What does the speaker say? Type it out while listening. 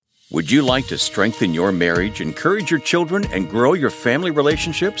Would you like to strengthen your marriage, encourage your children, and grow your family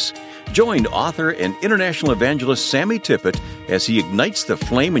relationships? Join author and international evangelist Sammy Tippett as he ignites the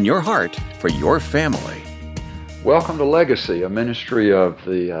flame in your heart for your family. Welcome to Legacy, a ministry of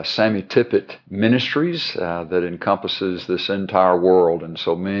the Sammy Tippett Ministries that encompasses this entire world in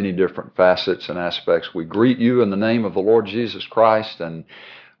so many different facets and aspects. We greet you in the name of the Lord Jesus Christ and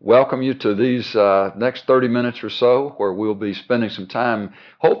welcome you to these next 30 minutes or so, where we'll be spending some time,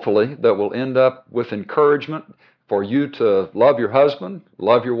 hopefully, that will end up with encouragement for you to love your husband,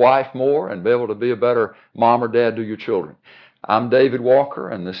 love your wife more, and be able to be a better mom or dad to your children. I'm David Walker,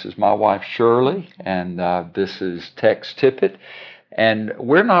 and this is my wife Shirley, and this is Tex Tippett. And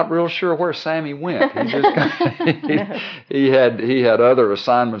we're not real sure where Sammy went. He just he had other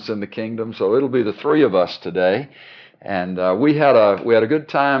assignments in the kingdom, so it'll be the three of us today. And we had a good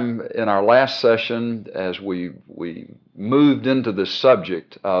time in our last session as we moved into this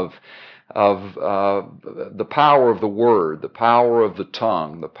subject of the power of the word, the power of the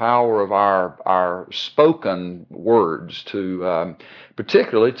tongue, the power of our spoken words to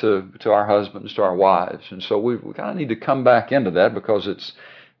particularly to our husbands, to our wives. And so we kind of need to come back into that because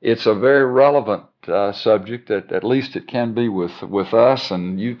it's a very relevant subject, at least it can be with us,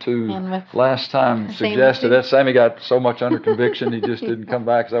 and you two last time suggested that. Sammy got so much under conviction he just didn't come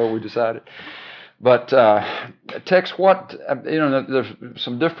back. Is that what we decided? But Tex, there's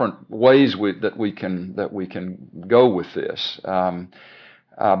some different ways that we can go with this.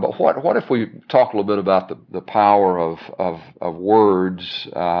 But what if we talk a little bit about the power of words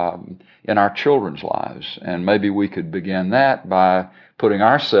in our children's lives, and maybe we could begin that by putting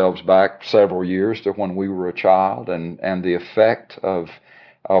ourselves back several years to when we were a child, and the effect of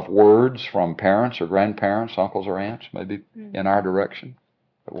words from parents or grandparents, uncles or aunts, maybe in our direction.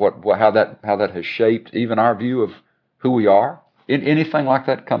 How that has shaped even our view of who we are. Anything like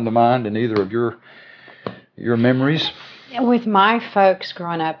that come to mind in either of your memories? With my folks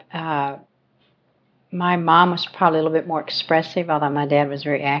growing up, my mom was probably a little bit more expressive, although my dad was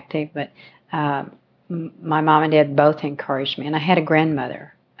very active. But my mom and dad both encouraged me, and I had a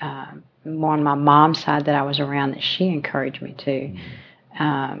grandmother, more on my mom's side that I was around, that she encouraged me too.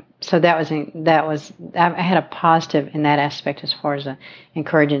 So that was I had a positive in that aspect as far as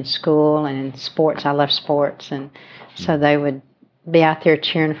encouraging school and in sports. I love sports, and so they would be out there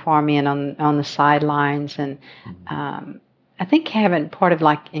cheering for me and on the sidelines. And I think having part of,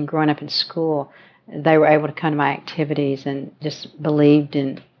 like, in growing up in school, they were able to come to my activities and just believed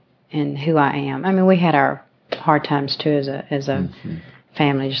in who I am. I mean, we had our hard times too as a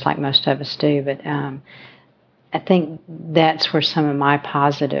family, just like most of us do. But I think that's where some of my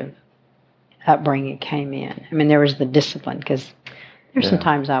positive upbringing came in. I mean, there was the discipline, because there's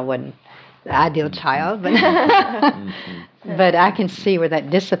sometimes I wasn't the ideal child, but but I can see where that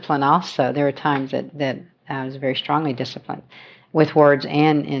discipline also, there were times that I was very strongly disciplined with words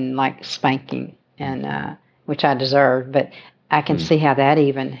and in, like, spanking, and which I deserved, but I can see how that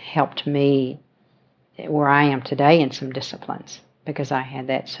even helped me where I am today in some disciplines, because I had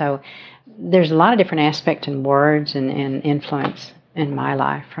that. So there's a lot of different aspects in words and influence in my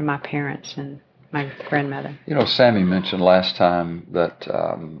life from my parents and my grandmother. You know, Sammy mentioned last time that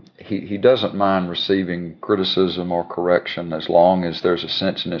he doesn't mind receiving criticism or correction as long as there's a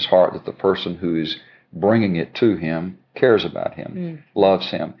sense in his heart that the person who is bringing it to him cares about him,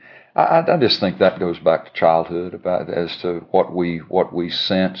 loves him. I just think that goes back to childhood, as to what we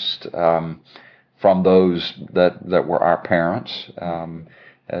sensed from those that were our parents,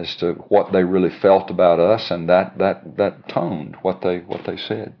 as to what they really felt about us, and that toned what they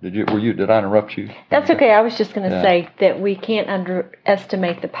said. Did I interrupt you? That's okay. I was just going to say that we can't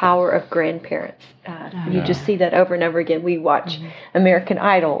underestimate the power of grandparents. You just see that over and over again. We watch American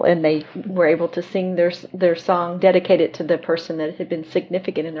Idol, and they were able to sing their song dedicated to the person that had been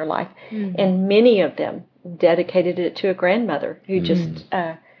significant in their life, and many of them dedicated it to a grandmother who just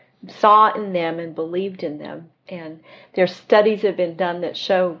saw in them and believed in them. And there's studies have been done that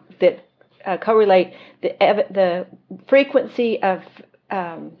show that correlate the frequency of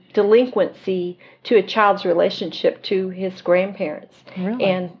delinquency to a child's relationship to his grandparents. Really?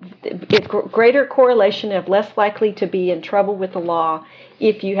 And greater correlation of less likely to be in trouble with the law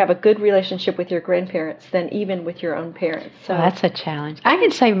if you have a good relationship with your grandparents than even with your own parents. So that's a challenge. I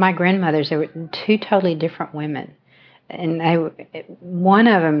can say my grandmothers, they were two totally different women. And one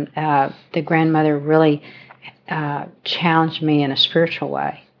of them, the grandmother, really challenged me in a spiritual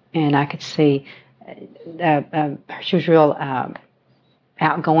way. And I could see she was real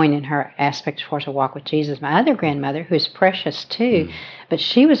outgoing in her aspect towards her walk with Jesus. My other grandmother, who's precious too, but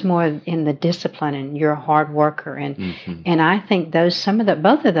she was more in the discipline, and you're a hard worker, and I think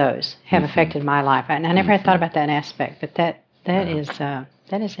both of those have affected my life. And I never had thought about that aspect, but that is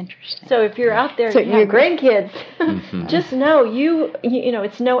interesting. So if you're out there and you have grandkids, just know you know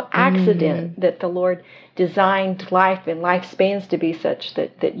it's no accident that the Lord designed life and lifespans to be such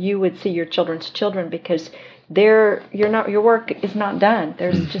that you would see your children's children, because your work is not done.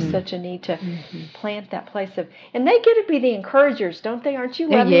 There's just such a need to plant that place of, and they get to be the encouragers, don't they? Aren't you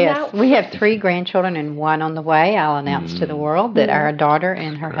loving Yes, we have 3 grandchildren and 1 on the way. I'll announce to the world that our daughter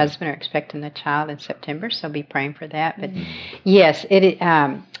and her husband are expecting a child in September, so be praying for that. But yes,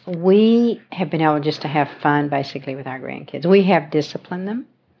 we have been able just to have fun basically with our grandkids. We have disciplined them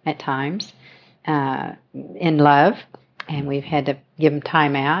at times in love, and we've had to give them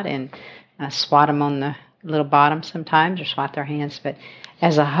time out and swat them on the little bottom sometimes, or swat their hands. But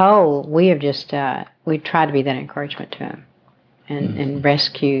as a whole, we have just we try to be that encouragement to them and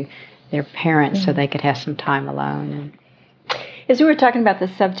rescue their parents so they could have some time alone. And as we were talking about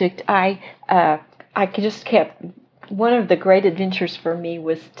this subject, I just kept, one of the great adventures for me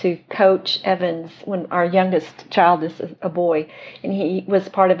was to coach Evans when our youngest child is a boy, and he was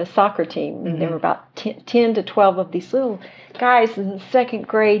part of a soccer team. And there were about 10 to 12 of these little guys in the second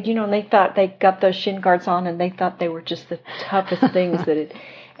grade, and they thought they got those shin guards on, and they thought they were just the toughest things that had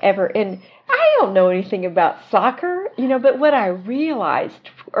ever. And I don't know anything about soccer, but what I realized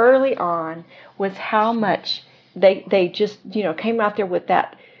early on was how much they just, came out there with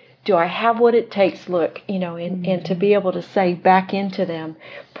that, do I have what it takes, look, and to be able to say back into them,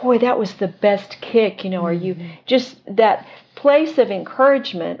 boy, that was the best kick, or you just that place of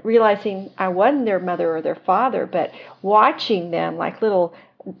encouragement, realizing I wasn't their mother or their father, but watching them like little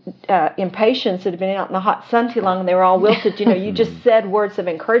impatiens that had been out in the hot sun too long and they were all wilted, you just said words of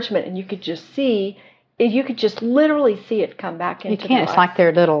encouragement and you could just literally see it come back into You can't. It's like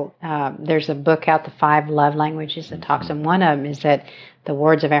their little, there's a book out, The 5 Love Languages, that talks, and one of them is that the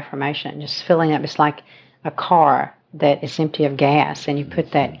words of affirmation, just filling up. It's like a car that is empty of gas, and you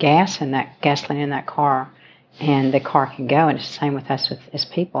put that gasoline in that car, and the car can go. And it's the same with us as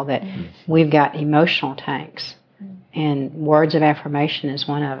people, that we've got emotional tanks, and words of affirmation is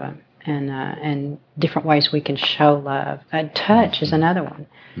one of them, and different ways we can show love. Touch is another one.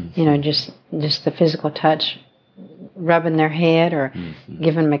 Just the physical touch, rubbing their head or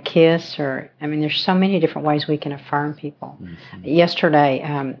giving them a kiss, there's so many different ways we can affirm people. Yesterday,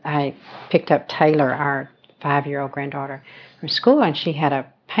 I picked up Taylor, our 5-year-old granddaughter, from school, and she had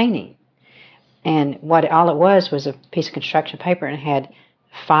a painting. And all it was a piece of construction paper, and it had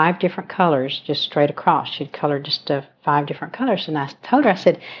 5 different colors just straight across. She'd colored just 5 different colors. And I told her, I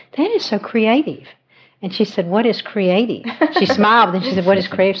said, that is so creative. And she said, what is creative? She smiled, and she said, what is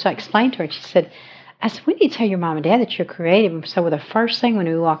creative? So I explained to her, and she said, we need to tell your mom and dad that you're creative. And so the first thing when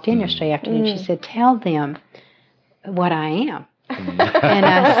we walked in yesterday afternoon, she said, tell them what I am.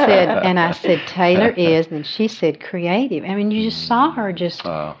 And I said, Taylor is, and she said, creative. You just saw her just,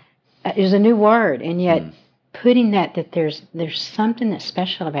 it was a new word, and yet putting that there's something that's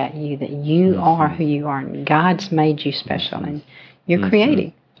special about you, that you are who you are, and God's made you special, and you're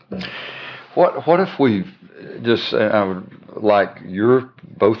creative. What if we just, I would like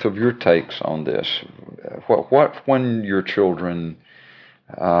both of your takes on this. What when your children,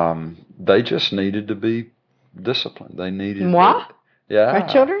 they just needed to be disciplined. They needed what? Yeah, our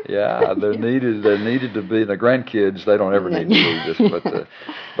children. Yeah, they needed to be. The grandkids, they don't ever need to do this,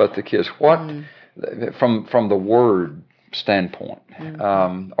 but the kids. What from the word standpoint,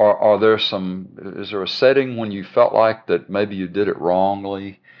 are there is there a setting when you felt like that maybe you did it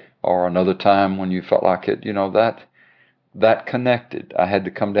wrongly, or another time when you felt like it, that connected? I had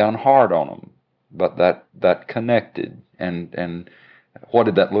to come down hard on them, but that connected, and what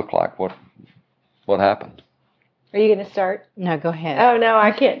did that look like? What happened? Are you going to start? No, go ahead. Oh, no,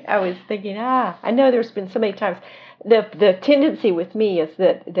 I can't. I was thinking, I know there's been so many times. The tendency with me is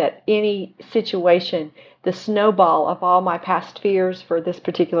that any situation, the snowball of all my past fears for this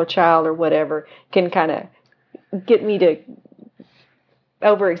particular child or whatever, can kind of get me to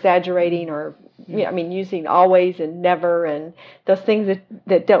over-exaggerating or, using always and never and those things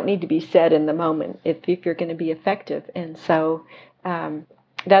that don't need to be said in the moment if you're going to be effective. And so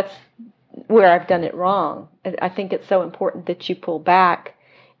that's where I've done it wrong. I think it's so important that you pull back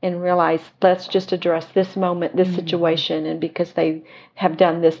and realize, let's just address this moment, this situation, and because they have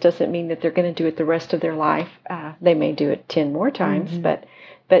done this doesn't mean that they're going to do it the rest of their life. They may do it 10 more times, but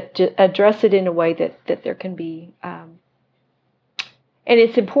address it in a way that there can be, and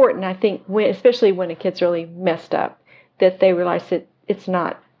it's important, I think, especially when a kid's really messed up, that they realize that they've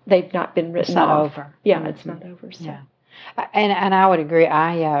not been written It's not off. over. Yeah, Mm-hmm. it's not over. So. Yeah. And I would agree.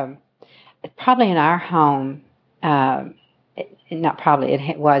 I probably in our home, not probably,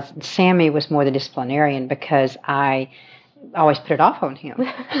 it was, Sammy was more the disciplinarian because I always put it off on him.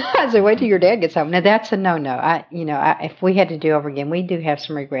 I said, wait till your dad gets home. Now, that's a no-no. If we had to do over again, we do have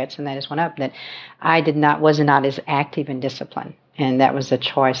some regrets, and that is one up, that I was not as active in discipline. And that was a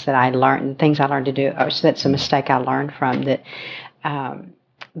choice that I learned, things I learned to do. So that's a mistake I learned from that.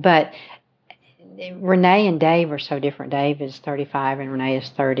 But Renee and Dave are so different. Dave is 35 and Renee is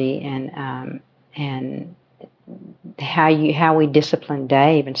 30, and how we disciplined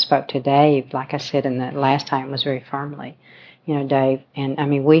Dave and spoke to Dave, like I said in the last time, was very firmly. Dave, and I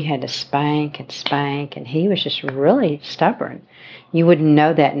mean, we had to spank, and he was just really stubborn. You wouldn't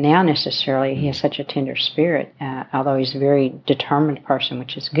know that now necessarily. He has such a tender spirit, although he's a very determined person,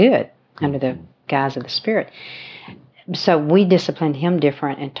 which is good under the guise of the Spirit. So we disciplined him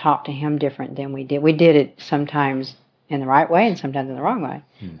different and talked to him different than we did. We did it sometimes in the right way and sometimes in the wrong way.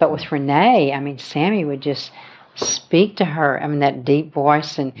 Mm-hmm. But with Renee, I mean, Sammy would just speak to her, I mean, that deep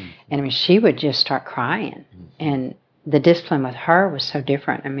voice, and I mean, she would just start crying. And the discipline with her was so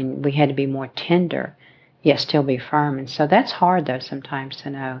different. I mean, we had to be more tender, yet still be firm. And so that's hard, though, sometimes to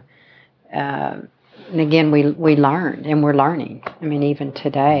know. And again, we learned, and we're learning. I mean, even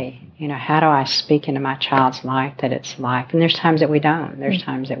today, how do I speak into my child's life that it's life? And there's times that we don't. There's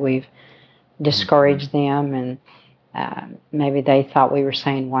times that we've discouraged them, and maybe they thought we were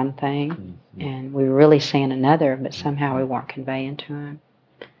saying one thing, and we were really saying another, but somehow we weren't conveying to them.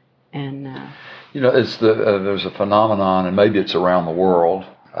 And it's there's a phenomenon, and maybe it's around the world,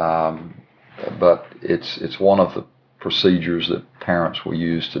 but it's one of the procedures that parents will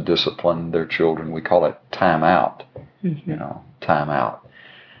use to discipline their children. We call it time out. Time out.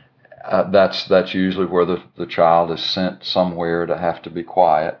 That's usually where the child is sent somewhere to have to be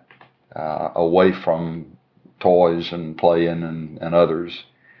quiet, away from toys and playing and others.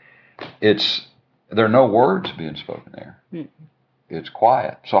 There are no words being spoken there. Mm-hmm. It's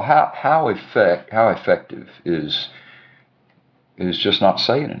quiet. So how effective is just not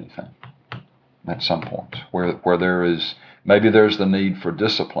saying anything at some point where there's the need for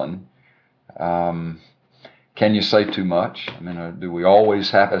discipline. Can you say too much? I mean, do we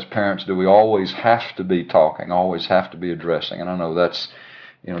always have, as parents, have to be talking, always have to be addressing? And I know that's,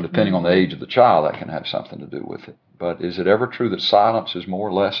 depending on the age of the child, that can have something to do with it. But is it ever true that silence is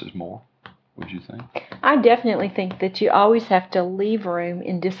more, less is more? Would you think? I definitely think that you always have to leave room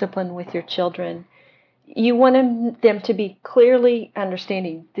in discipline with your children. You want them to be clearly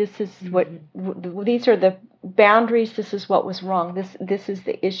understanding, this is what, these are the boundaries, this is what was wrong, this is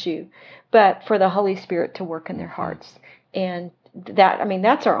the issue, but for the Holy Spirit to work in their hearts. And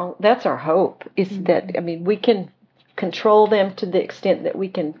that's our hope, is that, we can control them to the extent that we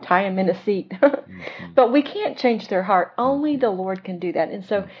can tie them in a seat, but we can't change their heart. Only the Lord can do that. And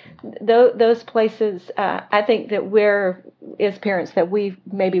so those places, I think that we're, as parents, that we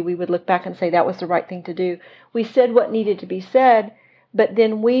would look back and say that was the right thing to do. We said what needed to be said, but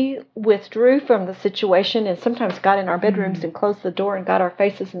then we withdrew from the situation and sometimes got in our bedrooms and closed the door and got our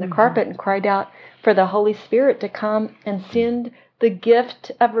faces in the carpet and cried out for the Holy Spirit to come and send the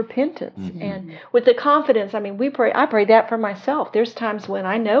gift of repentance. And with the confidence, I pray that for myself. There's times when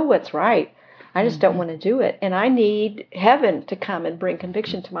I know what's right, I just don't want to do it, and I need heaven to come and bring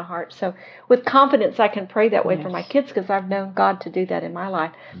conviction to my heart. So with confidence, I can pray that way for my kids, because I've known God to do that in my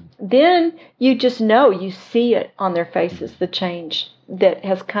life. Then you just know, you see it on their faces, the change that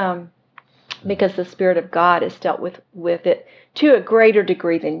has come, because the Spirit of God has dealt with it to a greater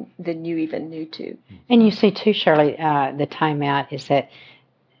degree than you even knew to. And you see too, Shirley, the time out is that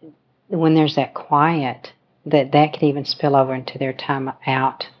when there's that quiet, that could even spill over into their time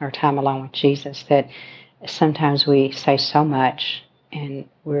out or time alone with Jesus, that sometimes we say so much and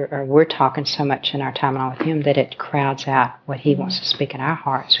we're talking so much in our time alone with Him that it crowds out what He wants to speak in our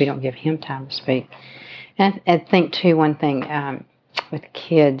hearts. We don't give Him time to speak. And I think too, one thing with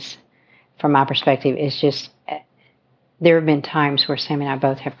kids, from my perspective, is just there have been times where Sammy and I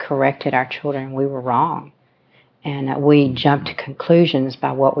both have corrected our children. We were wrong. And we jumped to conclusions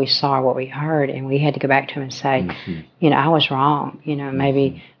by what we saw or what we heard. And we had to go back to him and say, I was wrong.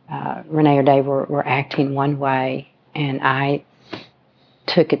 Maybe Renee or Dave were acting one way, and I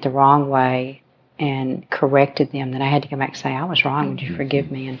took it the wrong way and corrected them. Then I had to go back and say, I was wrong. Would you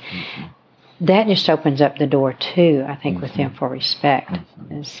forgive me? And that just opens up the door, too, I think, with them for respect.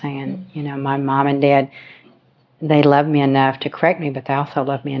 Is saying, my mom and dad, they love me enough to correct me, but they also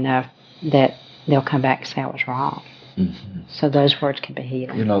love me enough that they'll come back and say I was wrong. Mm-hmm. So those words can be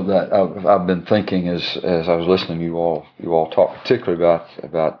healing. You know, that I've been thinking as I was listening to you all talk, particularly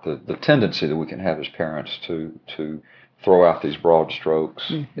about the tendency that we can have as parents to throw out these broad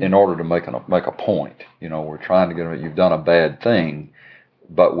strokes in order to make a point. You know, we're trying to get you've done a bad thing,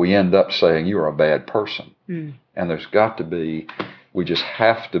 but we end up saying you're a bad person. And there's got to be, we just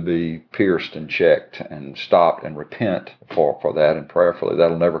have to be pierced and checked and stopped and repent for that, and prayerfully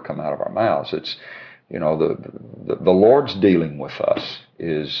that'll never come out of our mouths. It's, you know, the Lord's dealing with us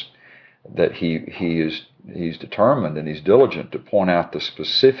is that he's determined and he's diligent to point out the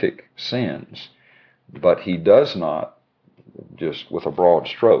specific sins, but he does not just with a broad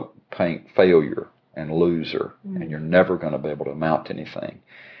stroke paint failure and loser, and you're never going to be able to amount to anything.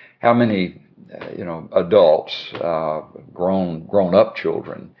 How many adults, grown up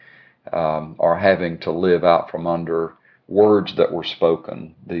children, are having to live out from under words that were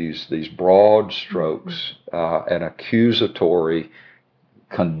spoken, these broad strokes, an accusatory,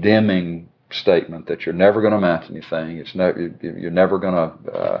 condemning statement that you're never going to amount to anything. You're never going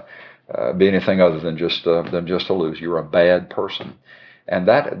to be anything other than just a loser. You're a bad person, and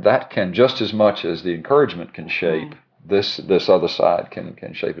that can just as much as the encouragement can shape. This other side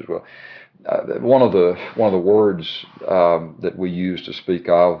can shape as well. One of the words that we use to speak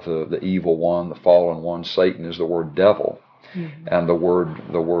of the evil one, the fallen one, Satan, is the word devil, and the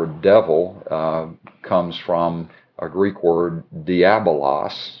word devil comes from a Greek word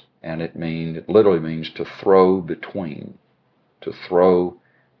diabolos, and it literally means to throw between,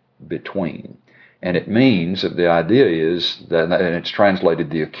 and it means that the idea is that, and it's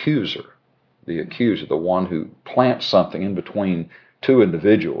translated the accuser, the one who plants something in between two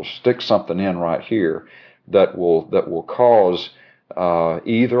individuals, sticks something in right here that will cause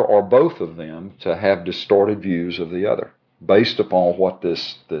either or both of them to have distorted views of the other based upon what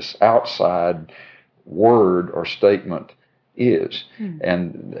this outside word or statement is.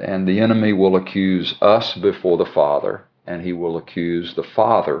 And the enemy will accuse us before the Father, and he will accuse the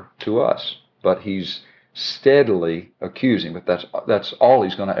Father to us. But he's steadily accusing, but that's all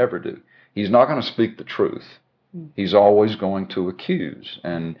he's going to ever do. He's not going to speak the truth. He's always going to accuse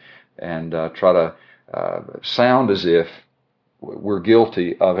and try to sound as if we're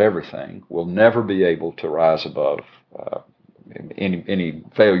guilty of everything. We'll never be able to rise above any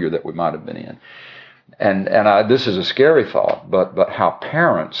failure that we might have been in. And this is a scary thought, but how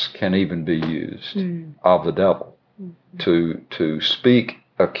parents can even be used of the devil to speak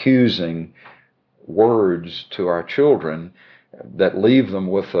accusing words to our children that leave them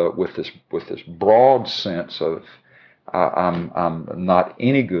with this broad sense of I'm not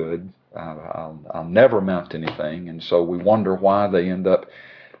any good, I'll never amount to anything, and so we wonder why they end up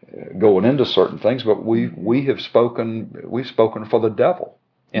going into certain things. But we've spoken for the devil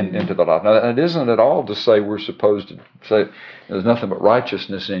into the life. Now, it isn't at all to say we're supposed to say there's nothing but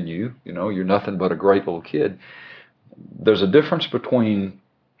righteousness in you. You know, you're nothing but a great little kid. There's a difference between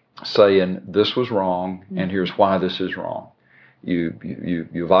saying this was wrong and here's why this is wrong.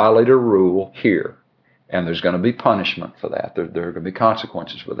 You violated a rule here, and there's going to be punishment for that. There are going to be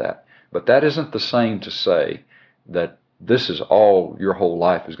consequences for that. But that isn't the same to say that this is all your whole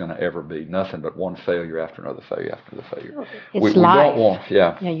life is going to ever be, nothing but one failure after another failure after another failure. It's life.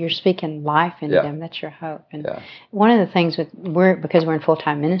 You're speaking life into them. That's your hope. And one of the things because we're in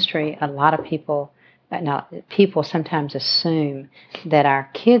full-time ministry, a lot of people sometimes assume that our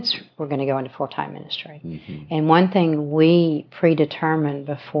kids were going to go into full-time ministry. And one thing we predetermined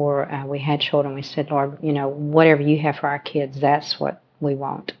before we had children, we said, Lord, whatever you have for our kids, that's what we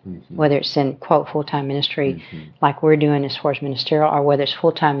want. Whether it's in, quote, full-time ministry like we're doing as far as ministerial, or whether it's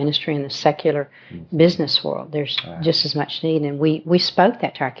full-time ministry in the secular business world, there's just as much need. And we spoke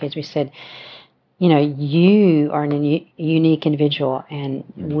that to our kids. We said, you are a unique individual, and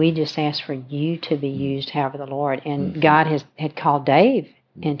we just ask for you to be used however the Lord. And God had called Dave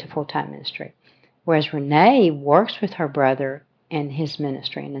into full-time ministry, whereas Renee works with her brother in his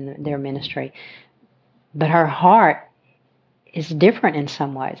ministry and in their ministry. But her heart is different in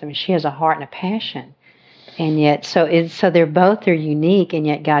some ways. I mean, she has a heart and a passion. And yet, so they're unique, and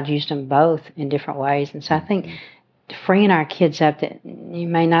yet God used them both in different ways. And so I think freeing our kids up that you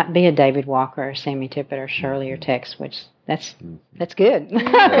may not be a David Walker or Sammy Tippett or Shirley or Tex, which that's good.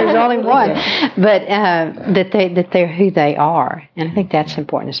 There's only one, but that they're who they are, and I think that's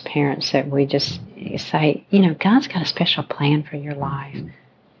important as parents, that we just say, God's got a special plan for your life.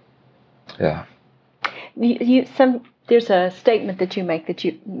 Yeah. There's a statement that you make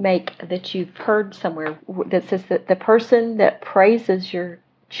that you've heard somewhere that says that the person that praises your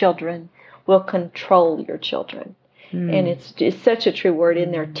children will control your children. And it's such a true word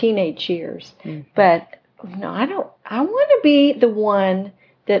in their teenage years. But no, I don't. I want to be the one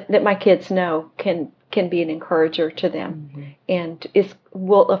that my kids know can be an encourager to them, and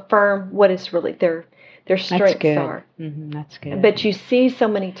will affirm what is really their strengths are. That's good. But you see so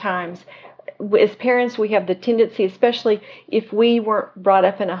many times, as parents, we have the tendency, especially if we weren't brought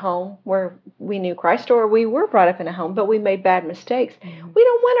up in a home where we knew Christ, or we were brought up in a home, but we made bad mistakes. We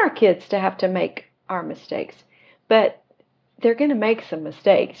don't want our kids to have to make our mistakes, but they're going to make some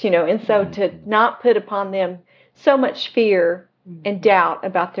mistakes, and so to not put upon them so much fear and doubt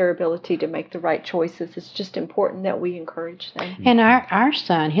about their ability to make the right choices, it's just important that we encourage them. And our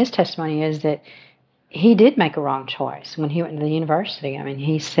son, his testimony is that he did make a wrong choice when he went to the university. I mean,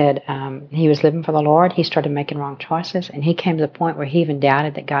 he said he was living for the Lord. He started making wrong choices, and he came to the point where he even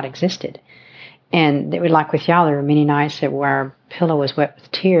doubted that God existed. And it was like with y'all, there were many nights where our pillow was wet with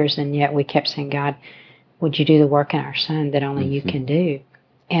tears, and yet we kept saying, God, would you do the work in our son that only you can do?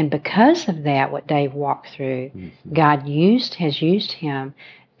 And because of that, what Dave walked through, God has used him,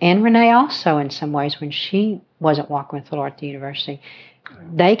 and Renee also in some ways when she wasn't walking with the Lord at the university.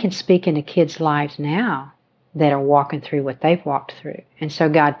 They can speak into kids' lives now that are walking through what they've walked through. And so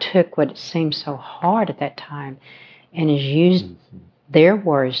God took what seemed so hard at that time and has used their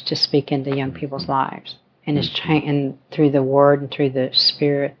words to speak into young people's lives. And and through the Word and through the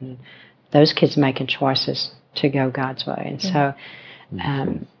Spirit, and those kids making choices to go God's way. And so,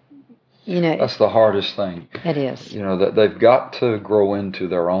 that's the hardest thing. It is. That they've got to grow into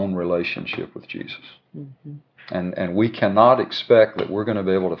their own relationship with Jesus. And we cannot expect that we're going to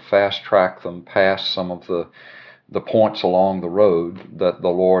be able to fast track them past some of the points along the road that the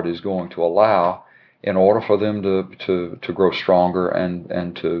Lord is going to allow in order for them to grow stronger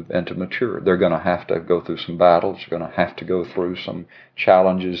and to mature. They're going to have to go through some battles. They're going to have to go through some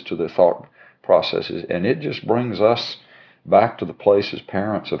challenges to their thought processes. And it just brings us back to the place as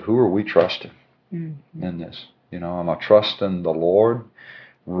parents of who are we trusting in this? Am I trusting the Lord?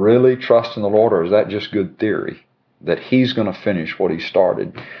 Really trusting the Lord, or is that just good theory that He's going to finish what He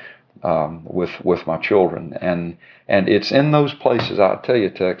started with my children? And it's in those places, I tell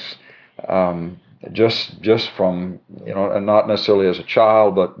you, Tex, just from and not necessarily as a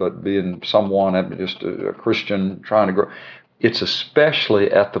child, but being someone, just a Christian trying to grow. It's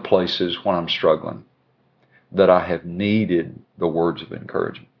especially at the places when I'm struggling that I have needed the words of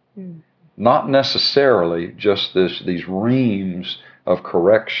encouragement. Not necessarily just these reams of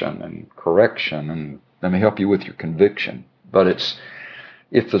correction, and let me help you with your conviction. But it's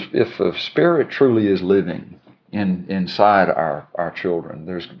if the Spirit truly is living inside our children,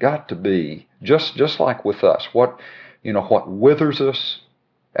 there's got to be just like with us, what withers us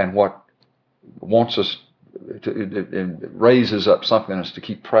and what wants us it raises up something in us to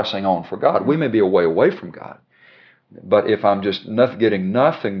keep pressing on for God. We may be a way away from God, but if I'm just getting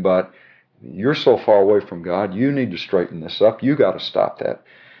nothing but, you're so far away from God, you need to straighten this up, you got to stop that.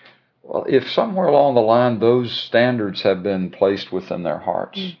 Well, if somewhere along the line those standards have been placed within their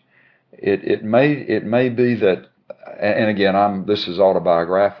hearts, it may be that, and again, this is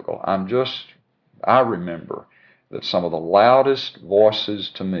autobiographical. I remember that some of the loudest voices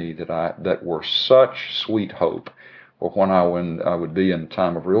to me that were such sweet hope were when I would be in a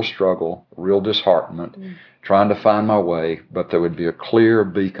time of real struggle, real disheartenment, trying to find my way, but there would be a clear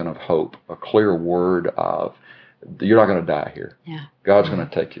beacon of hope, a clear word of, you're not going to die here. Yeah. God's going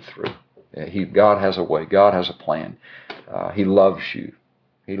to take you through. God has a way. God has a plan. He loves you.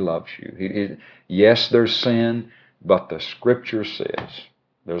 He loves you. Yes, there's sin, but the Scripture says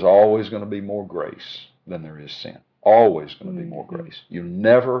there's always going to be more grace than there is sin. Always going to be more grace. You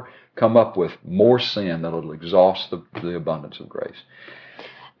never come up with more sin that will exhaust the abundance of grace.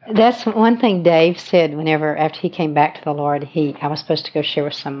 That's one thing Dave said after he came back to the Lord. I was supposed to go share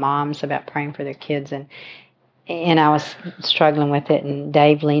with some moms about praying for their kids, and I was struggling with it, and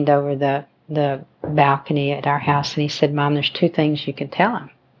Dave leaned over the balcony at our house, and he said, Mom, there's two things you can tell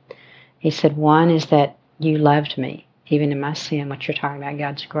them. He said, one is that you loved me, even in my sin, what you're talking about,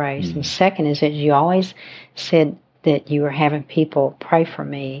 God's grace. And second is that you always said that you were having people pray for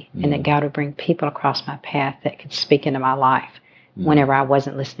me, and that God would bring people across my path that could speak into my life whenever I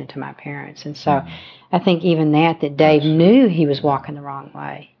wasn't listening to my parents. And so I think even that Dave knew he was walking the wrong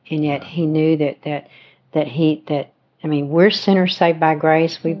way, and yet he knew that we're sinners saved by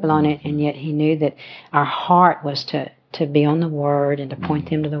grace, we've blown it, and yet he knew that our heart was to be on the Word and to point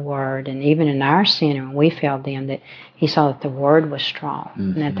them to the Word, and even in our sin and when we failed them, that he saw that the Word was strong,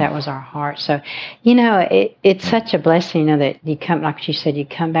 and that was our heart. So, it's such a blessing, that you come, like you said, you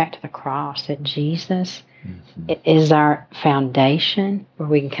come back to the cross, that Jesus is our foundation where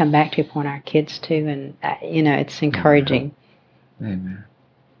we can come back to, point our kids to, and, it's encouraging. Amen.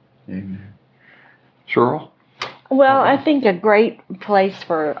 Amen. Cheryl? Well, I think a great place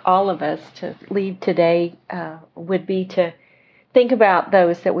for all of us to leave today would be to think about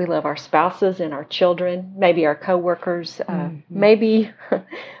those that we love, our spouses and our children, maybe our coworkers, maybe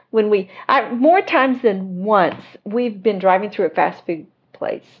when more times than once, we've been driving through a fast food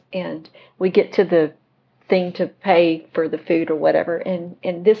place and we get to the thing to pay for the food or whatever,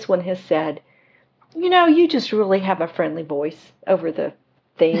 and this one has said, you just really have a friendly voice over the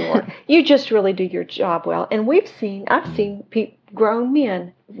thing, or you just really do your job well. And I've seen grown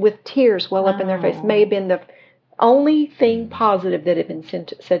men with tears well up in their face, may have been the only thing positive that had been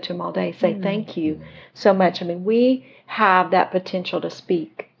said to them all day, say thank you so much. I mean, we have that potential to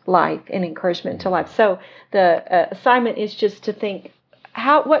speak life and encouragement to life. So the assignment is just to think,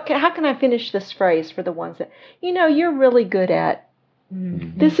 how can I finish this phrase for the ones that, you're really good at.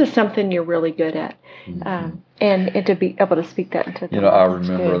 This is something you're really good at. And to be able to speak that into the I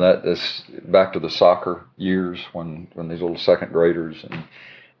remember that this back to the soccer years when these little second graders, and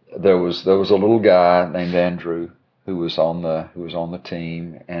there was a little guy named Andrew who was on the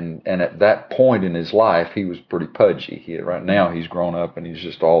team, and at that point in his life he was pretty pudgy. Right now he's grown up and he's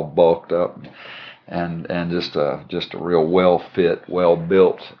just all bulked up and just a real well fit, well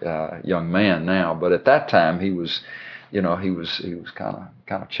built young man now. But at that time he was kind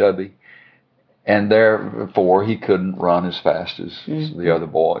of chubby. And therefore, he couldn't run as fast as the other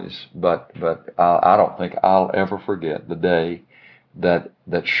boys. But I don't think I'll ever forget the day that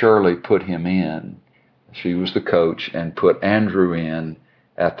Shirley put him in. She was the coach and put Andrew in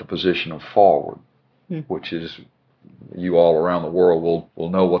at the position of forward, which is, you all around the world will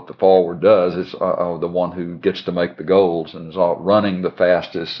know what the forward does. It's the one who gets to make the goals and is all running the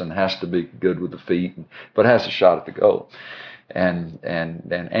fastest and has to be good with the feet, but has a shot at the goal. And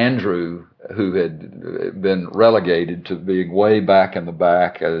Andrew, who had been relegated to being way back in the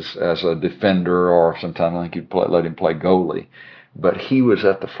back as a defender, or sometimes I think you'd let him play goalie, but he was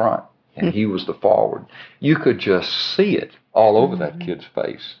at the front and he was the forward. You could just see it all over that kid's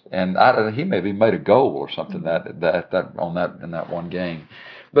face, and he maybe made a goal or something that in that one game.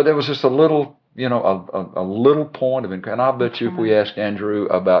 But there was just a little. A little point of, and I'll bet you if we asked Andrew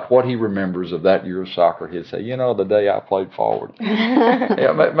about what he remembers of that year of soccer, he'd say, the day I played forward.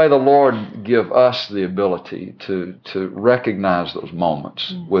 May the Lord give us the ability to recognize those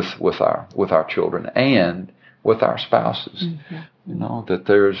moments with our children and with our spouses. That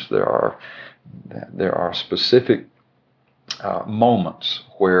there are specific moments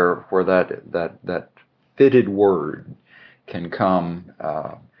where that fitted word can come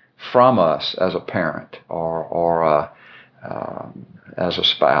from us as a parent or as a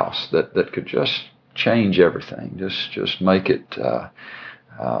spouse that could just change everything, just make it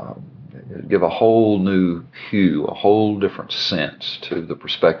give a whole new hue, a whole different sense to the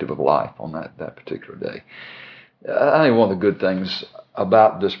perspective of life on that particular day. I think one of the good things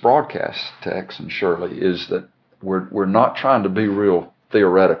about this broadcast, Tex and Shirley, is that we're not trying to be real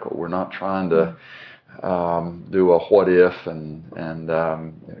theoretical. We're not trying to do a what if and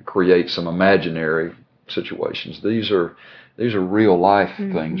create some imaginary situations. These are real life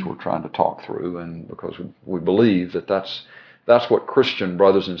things we're trying to talk through, and because we believe that's what Christian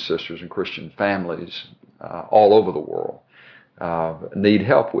brothers and sisters and Christian families all over the world need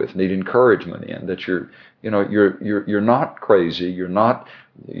help with, need encouragement in. That you're not crazy, you're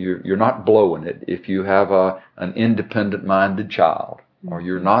not blowing it if you have an independent-minded child. Or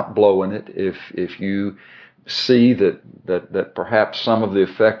you're not blowing it if you see that perhaps some of the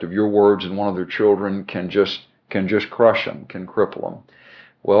effect of your words in one of their children can just crush them, can cripple them.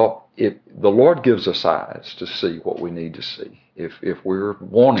 Well, if the Lord gives us eyes to see what we need to see, if we're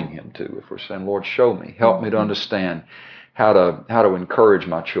wanting Him to, if we're saying, Lord, show me, help me to understand how to encourage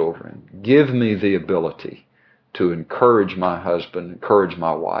my children, give me the ability to encourage my husband, encourage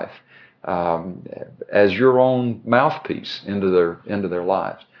my wife. As your own mouthpiece into their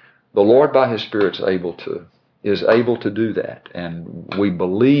lives, the Lord by His Spirit is able to do that, and we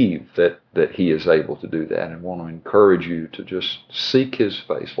believe that He is able to do that, and want to encourage you to just seek His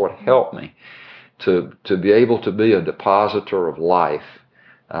face. Lord, help me to be able to be a depositor of life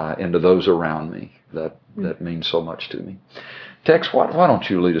into those around me that means so much to me. Tex, why don't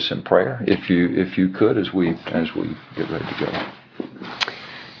you lead us in prayer, if you could, as we get ready to go.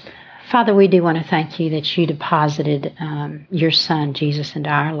 Father, we do want to thank you that you deposited your Son, Jesus, into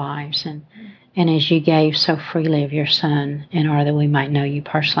our lives. And as you gave so freely of your Son in order that we might know you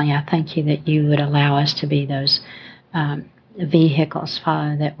personally, I thank you that you would allow us to be those vehicles,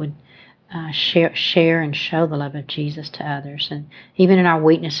 Father, that would share and show the love of Jesus to others. And even in our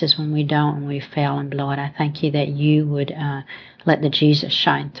weaknesses when we don't and we fail and blow it, I thank you that you would let the Jesus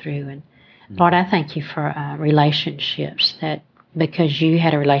shine through. And Lord, I thank you for relationships, that because you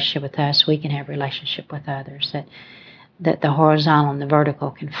had a relationship with us, we can have a relationship with others, that the horizontal and the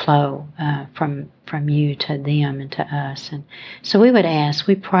vertical can flow from you to them and to us. And so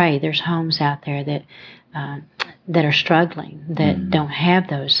we pray, there's homes out there that are struggling, that don't have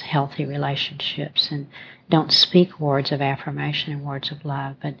those healthy relationships and don't speak words of affirmation and words of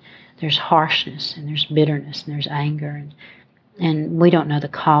love, but there's harshness and there's bitterness and there's anger, and we don't know the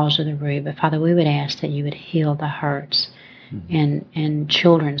cause of the root. But Father, we would ask that you would heal the hurts in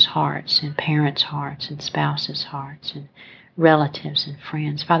children's hearts and parents' hearts and spouses' hearts and relatives and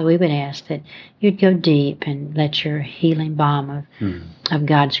friends. Father, we would ask that you'd go deep and let your healing balm of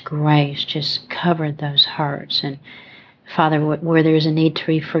God's grace just cover those hurts. And Father, where there's a need to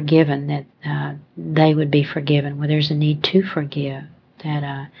be forgiven, that they would be forgiven. Where there's a need to forgive,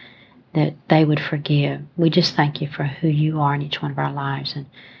 that they would forgive. We just thank you for who you are in each one of our lives, and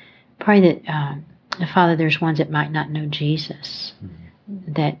pray that, Father, there's ones that might not know Jesus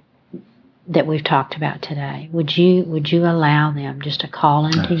that we've talked about today. Would you allow them just to call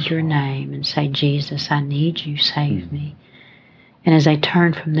into your name and say, Jesus, I need you, save me. And as they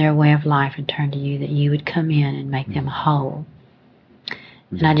turn from their way of life and turn to you, that you would come in and make them whole.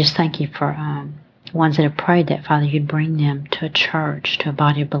 And I just thank you for ones that have prayed that, Father, you'd bring them to a church, to a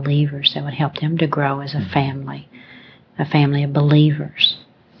body of believers that would help them to grow as a family of believers.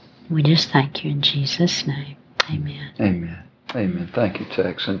 We just thank you in Jesus' name. Amen. Amen. Amen. Thank you,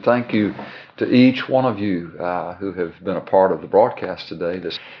 Tex. And thank you to each one of you who have been a part of the broadcast today.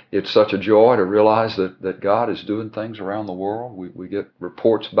 It's such a joy to realize that God is doing things around the world. We get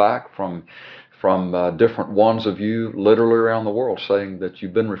reports back from different ones of you literally around the world saying that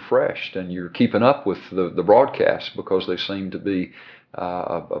you've been refreshed and you're keeping up with the broadcast because they seem to be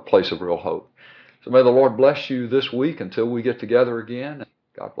a place of real hope. So may the Lord bless you this week until we get together again.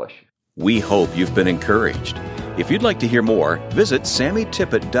 God bless you. We hope you've been encouraged. If you'd like to hear more, visit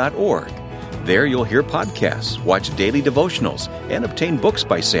SammyTippett.org. There you'll hear podcasts, watch daily devotionals, and obtain books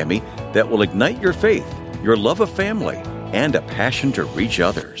by Sammy that will ignite your faith, your love of family, and a passion to reach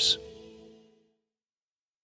others.